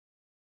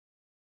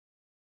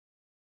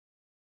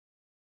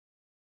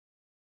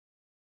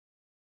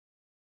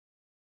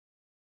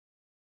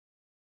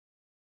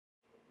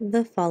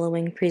The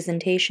following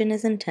presentation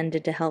is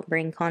intended to help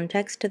bring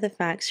context to the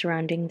facts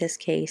surrounding this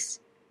case.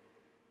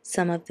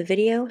 Some of the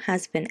video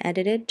has been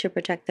edited to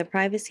protect the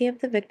privacy of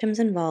the victims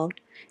involved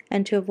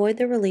and to avoid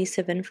the release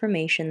of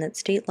information that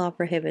state law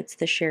prohibits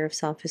the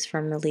Sheriff's Office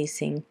from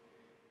releasing.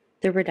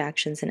 The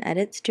redactions and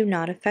edits do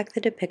not affect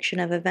the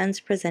depiction of events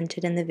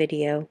presented in the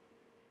video.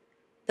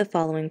 The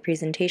following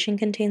presentation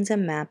contains a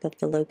map of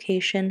the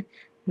location,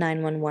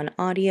 911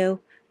 audio,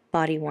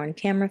 body-worn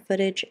camera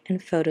footage,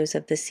 and photos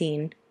of the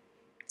scene.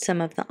 Some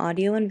of the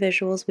audio and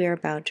visuals we are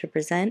about to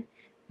present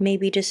may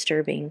be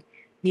disturbing.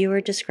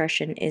 Viewer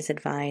discretion is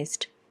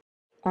advised.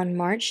 On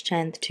March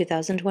 10,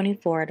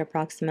 2024 at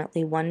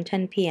approximately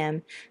 1:10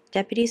 p.m.,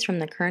 deputies from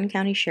the Kern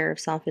County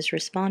Sheriff's Office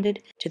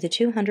responded to the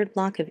 200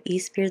 block of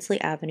East Beardsley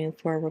Avenue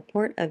for a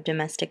report of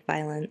domestic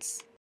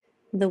violence.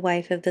 The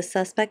wife of the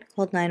suspect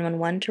called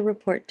 911 to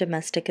report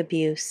domestic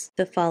abuse.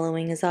 The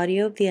following is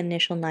audio of the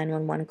initial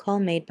 911 call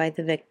made by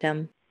the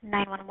victim.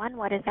 911,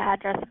 what is the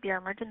address of your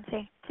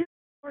emergency?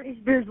 240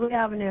 East Beardsley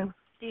Avenue.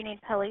 Do you need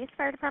police,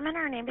 fire department,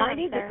 or an ambulance? I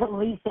need the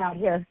police out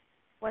here.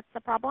 What's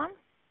the problem?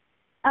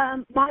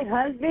 My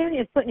husband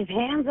is putting his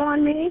hands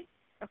on me.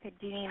 Okay,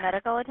 do you need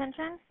medical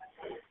attention?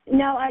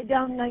 No, I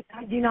don't.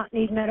 I do not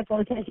need medical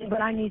attention,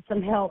 but I need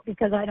some help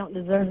because I don't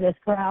deserve this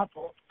crap.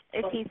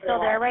 Is he still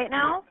there right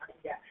now?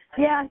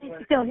 Yeah, he's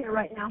still here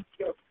right now.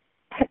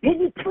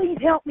 Can you please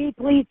help me?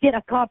 Please get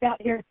a cop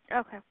out here.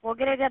 Okay, we'll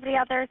get a deputy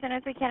out there as soon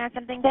as we can. If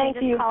something Thank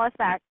changes, you. call us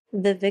back.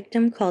 The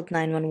victim called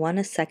 911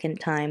 a second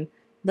time.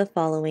 The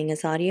following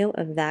is audio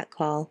of that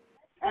call.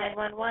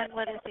 911,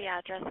 what is the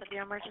address of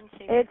your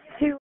emergency? It's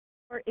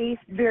 240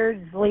 East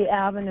Beardsley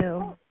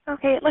Avenue.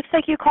 Okay, it looks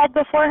like you called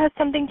before. Has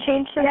something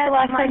changed since Yes, the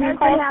last time you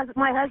called?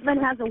 my husband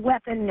has a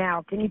weapon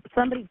now. Can you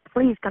somebody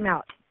please come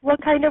out?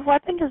 What kind of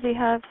weapon does he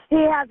have? He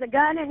has a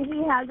gun and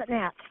he has an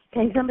axe.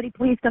 Can somebody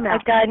please come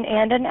out? A gun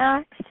and an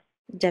axe?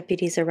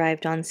 Deputies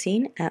arrived on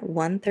scene at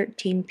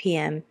 1:13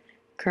 p.m.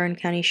 Kern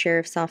County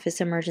Sheriff's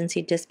Office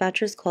emergency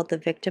dispatchers called the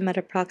victim at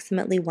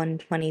approximately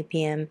 1:20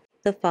 p.m.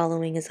 The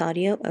following is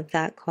audio of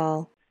that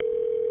call.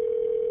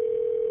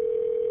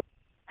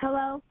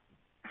 Hello?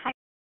 Hi,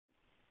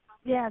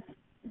 Yes.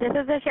 this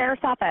is the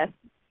sheriff's office.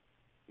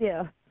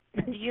 Yeah.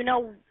 Do you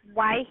know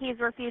why he's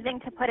refusing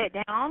to put it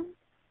down?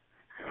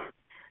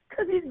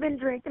 Because he's been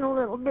drinking a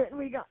little bit and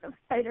we got in a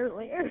fight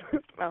earlier.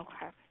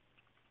 Okay.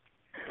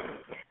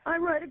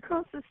 I'm right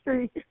across the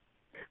street.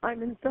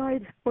 I'm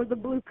inside where the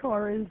blue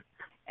car is.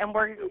 And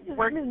we're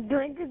been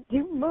drinking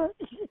too much.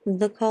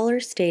 The caller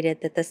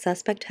stated that the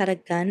suspect had a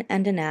gun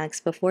and an axe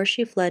before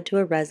she fled to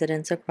a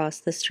residence across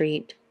the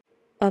street.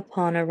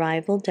 Upon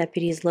arrival,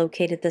 deputies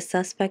located the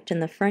suspect in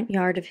the front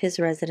yard of his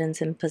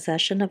residence in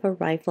possession of a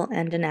rifle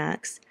and an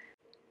axe.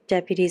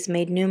 Deputies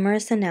made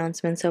numerous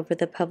announcements over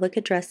the public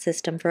address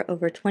system for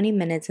over 20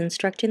 minutes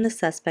instructing the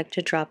suspect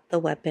to drop the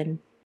weapon.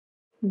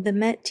 The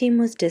MET team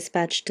was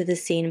dispatched to the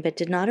scene but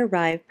did not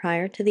arrive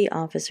prior to the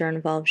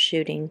officer-involved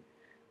shooting.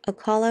 A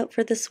call-out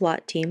for the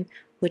SWAT team,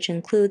 which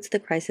includes the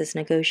crisis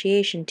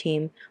negotiation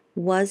team,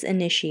 was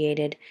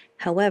initiated.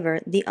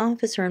 However, the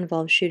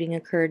officer-involved shooting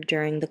occurred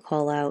during the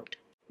call-out.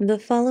 The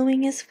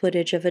following is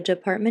footage of a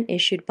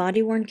department-issued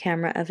body-worn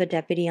camera of a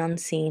deputy on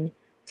scene.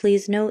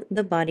 Please note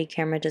the body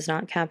camera does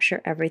not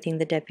capture everything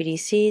the deputy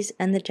sees,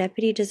 and the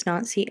deputy does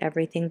not see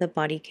everything the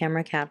body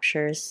camera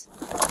captures.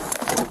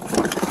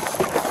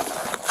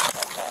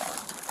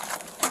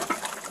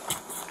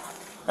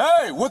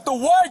 Hey, with the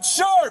white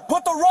shirt,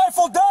 put the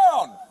rifle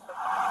down!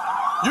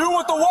 You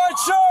with the white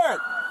shirt!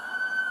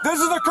 This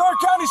is the Kern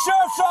County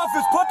Sheriff's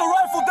Office, put the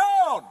rifle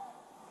down!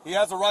 He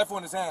has a rifle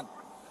in his hand.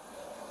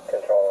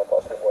 Control up,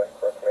 boy.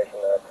 For information,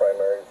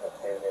 primaries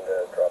refusing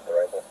to drop the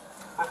rifle.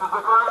 This is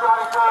the Kern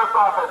County Sheriff's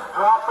Office.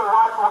 Drop the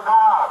rifle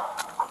down.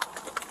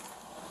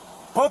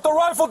 Put the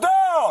rifle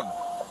down!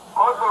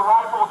 Put the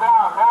rifle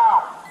down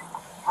now.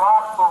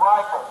 Drop the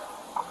rifle.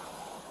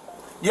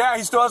 Yeah,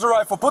 he still has a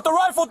rifle. Put the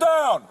rifle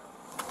down!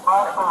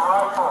 Drop the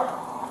rifle.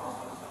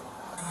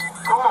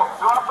 Cool.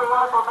 Drop the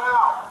rifle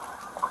now.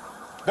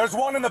 There's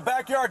one in the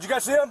backyard. You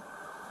guys see him?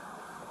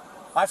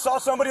 I saw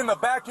somebody in the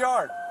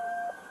backyard.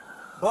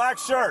 Black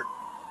shirt.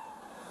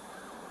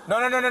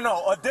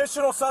 No.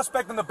 Additional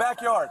suspect in the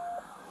backyard.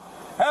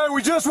 Hey,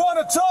 we just want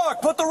to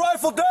talk. Put the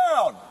rifle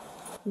down.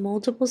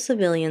 Multiple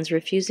civilians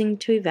refusing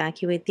to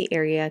evacuate the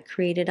area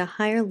created a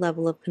higher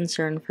level of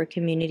concern for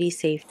community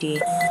safety.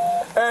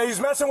 Hey, he's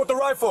messing with the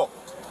rifle.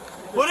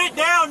 Put it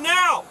down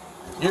now!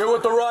 You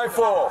with the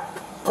rifle.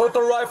 Put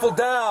the rifle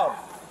down.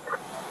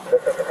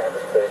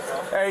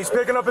 Hey, he's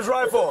picking up his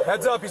rifle.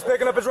 Heads up, he's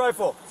picking up his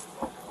rifle.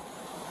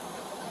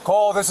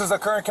 Cole, this is the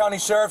Kern County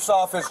Sheriff's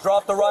Office.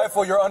 Drop the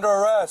rifle. You're under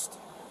arrest.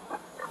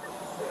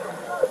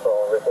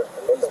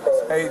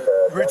 Hey,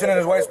 reaching in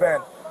his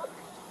waistband.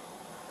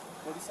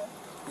 What did he say?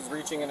 He's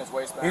reaching in his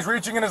waistband. He's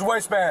reaching in his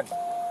waistband.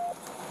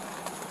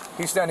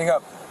 He's standing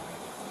up.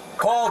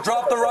 Cole,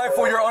 drop the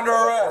rifle. You're under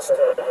arrest.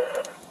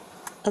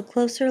 A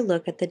closer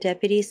look at the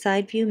deputy's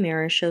side view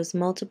mirror shows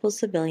multiple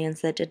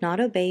civilians that did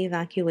not obey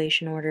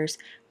evacuation orders,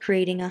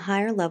 creating a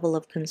higher level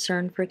of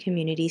concern for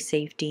community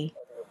safety.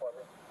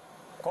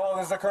 Call,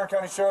 this is the Kern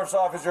County Sheriff's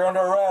Office. You're under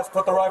arrest.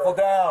 Put the rifle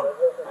down.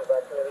 Residence is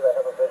evacuated. I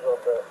have a visual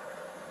of the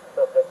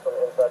subject from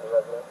inside the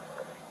residence.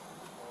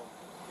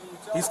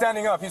 He's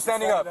standing up. He's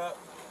standing up.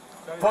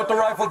 Put the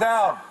rifle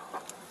down.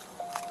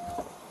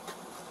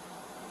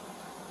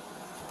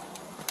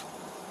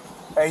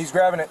 Hey, he's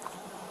grabbing it.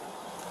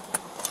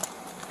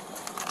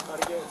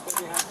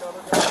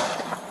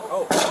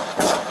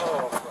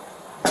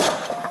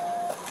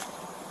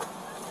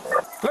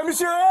 Let me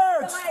see your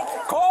hands.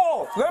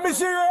 Cole, let me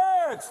see your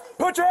hands.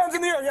 Put your hands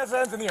in the air. Yes,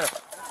 hands in the air.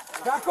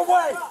 Back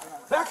away.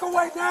 Back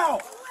away now.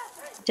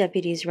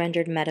 Deputies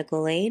rendered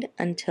medical aid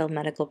until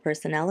medical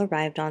personnel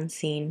arrived on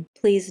scene.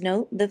 Please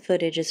note, the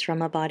footage is from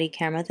a body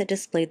camera that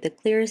displayed the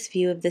clearest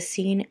view of the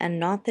scene and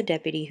not the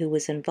deputy who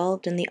was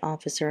involved in the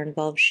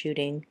officer-involved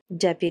shooting.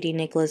 Deputy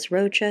Nicholas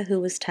Rocha, who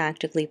was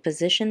tactically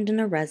positioned in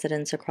a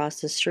residence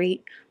across the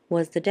street,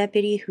 was the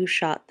deputy who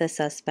shot the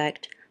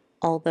suspect.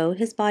 Although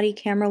his body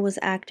camera was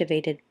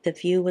activated, the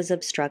view was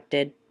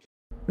obstructed.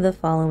 The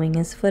following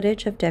is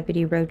footage of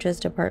Deputy Rocha's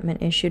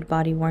department-issued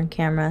body-worn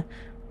camera.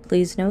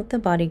 Please note the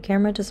body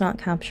camera does not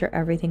capture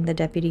everything the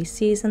deputy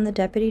sees, and the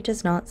deputy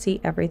does not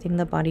see everything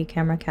the body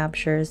camera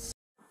captures.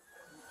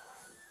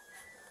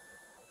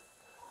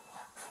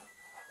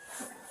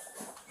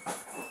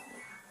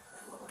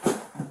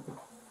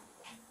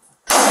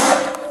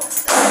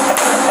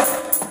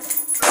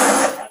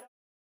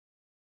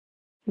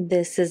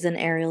 This is an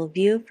aerial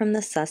view from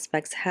the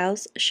suspect's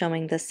house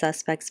showing the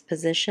suspect's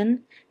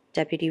position,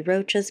 Deputy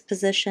Rocha's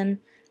position,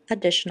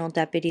 additional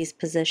deputies'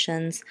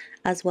 positions,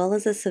 as well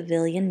as a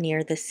civilian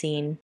near the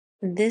scene.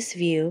 This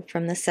view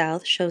from the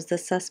south shows the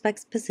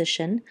suspect's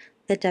position,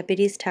 the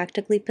deputies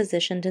tactically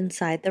positioned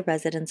inside the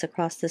residence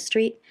across the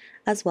street,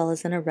 as well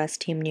as an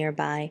arrest team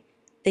nearby.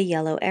 The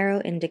yellow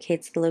arrow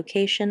indicates the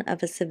location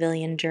of a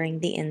civilian during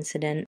the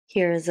incident.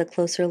 Here is a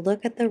closer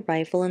look at the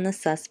rifle in the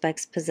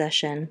suspect's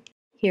possession.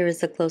 Here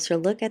is a closer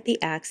look at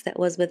the axe that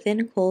was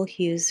within Cole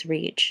Hughes'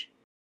 reach.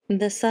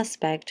 The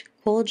suspect,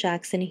 Cole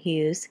Jackson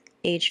Hughes,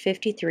 age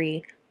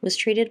 53, was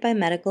treated by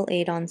medical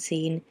aid on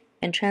scene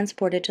and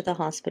transported to the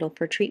hospital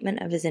for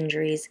treatment of his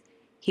injuries.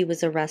 He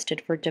was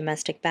arrested for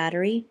domestic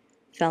battery,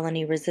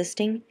 felony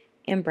resisting,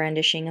 and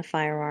brandishing a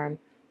firearm.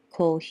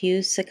 Cole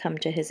Hughes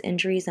succumbed to his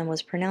injuries and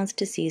was pronounced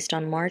deceased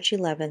on March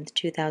 11,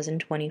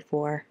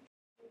 2024.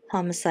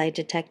 Homicide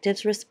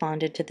detectives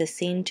responded to the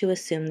scene to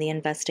assume the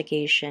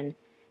investigation.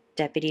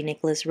 Deputy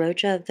Nicholas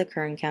Rocha of the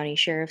Kern County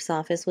Sheriff's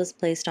Office was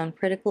placed on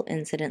critical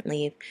incident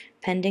leave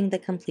pending the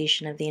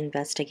completion of the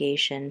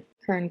investigation.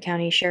 Kern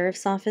County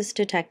Sheriff's Office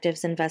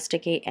detectives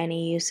investigate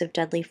any use of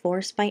deadly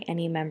force by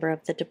any member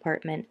of the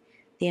department.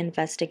 The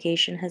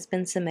investigation has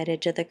been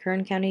submitted to the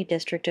Kern County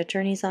District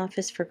Attorney's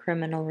Office for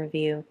criminal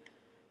review.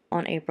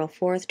 On April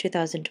 4,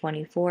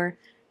 2024,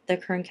 the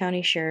Kern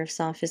County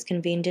Sheriff's Office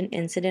convened an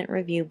incident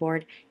review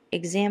board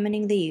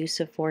examining the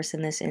use of force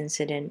in this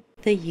incident.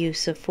 The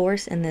use of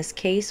force in this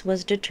case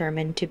was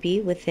determined to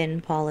be within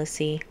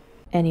policy.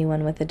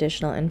 Anyone with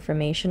additional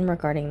information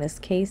regarding this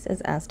case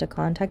is asked to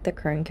contact the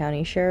Kern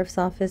County Sheriff's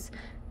Office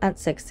at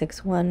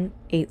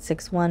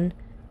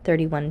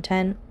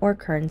 661-861-3110 or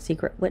Kern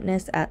Secret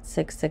Witness at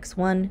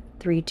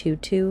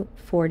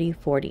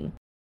 661-322-4040.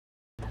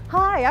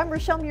 Hi, I'm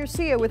Rochelle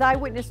Murcia with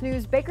Eyewitness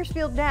News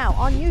Bakersfield Now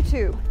on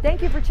YouTube.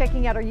 Thank you for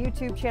checking out our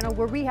YouTube channel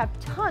where we have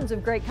tons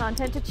of great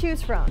content to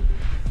choose from.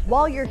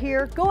 While you're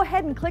here, go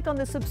ahead and click on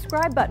the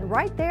subscribe button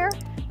right there.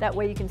 That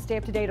way you can stay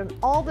up to date on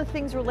all the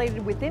things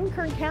related within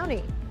Kern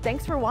County.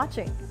 Thanks for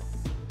watching.